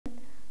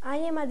I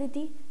am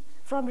Aditi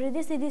from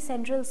Riddhi Siddhi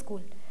Central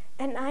School,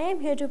 and I am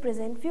here to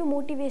present few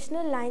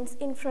motivational lines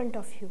in front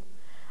of you.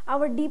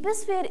 Our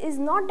deepest fear is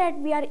not that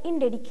we are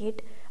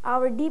inadequate.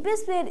 Our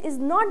deepest fear is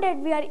not that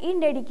we are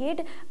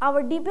inadequate.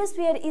 Our deepest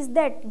fear is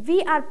that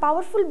we are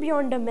powerful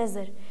beyond a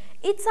measure.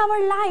 It's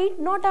our light,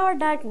 not our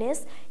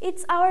darkness.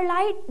 It's our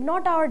light,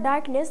 not our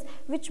darkness,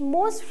 which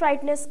most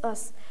frightens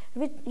us.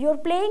 Your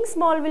playing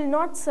small will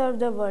not serve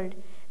the world.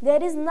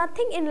 There is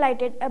nothing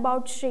enlightened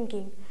about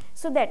shrinking,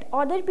 so that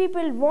other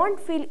people won't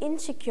feel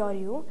insecure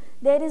you.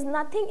 There is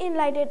nothing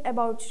enlightened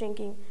about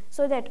shrinking,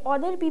 so that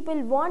other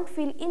people won't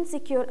feel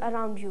insecure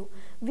around you.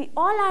 We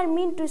all are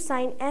meant to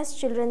shine as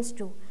children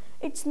do.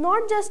 It's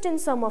not just in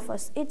some of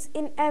us, it's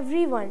in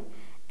everyone.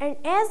 And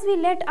as we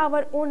let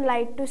our own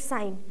light to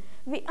shine,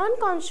 we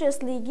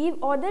unconsciously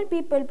give other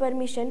people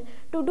permission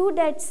to do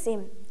that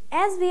same.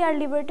 As we are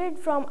liberated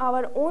from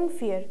our own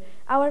fear,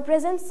 our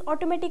presence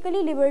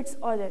automatically liberates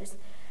others.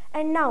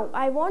 And now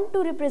I want to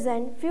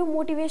represent few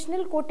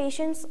motivational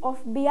quotations of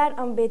B.R.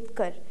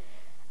 Ambedkar.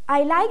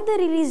 I like the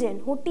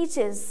religion who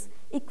teaches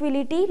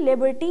equality,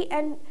 liberty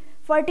and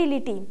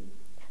fertility.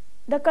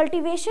 The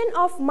cultivation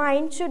of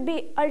mind should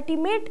be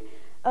ultimate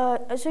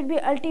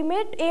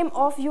aim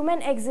of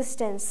human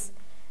existence.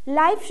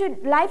 Life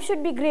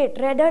should be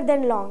great rather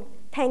than long.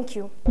 Thank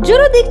you.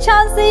 जुड़ो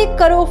दीक्षांत से,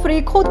 करो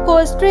free खुद को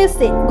stress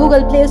से।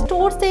 Google play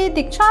store से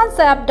दीक्षांत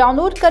app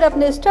download कर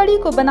अपने स्टडी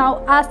को बनाओ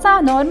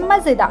आसान और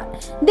मजेदार।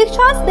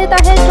 दीक्षांत देता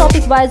है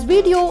topic wise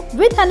video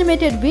with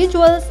animated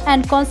visuals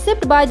and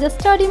concept by the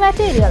study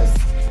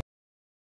materials.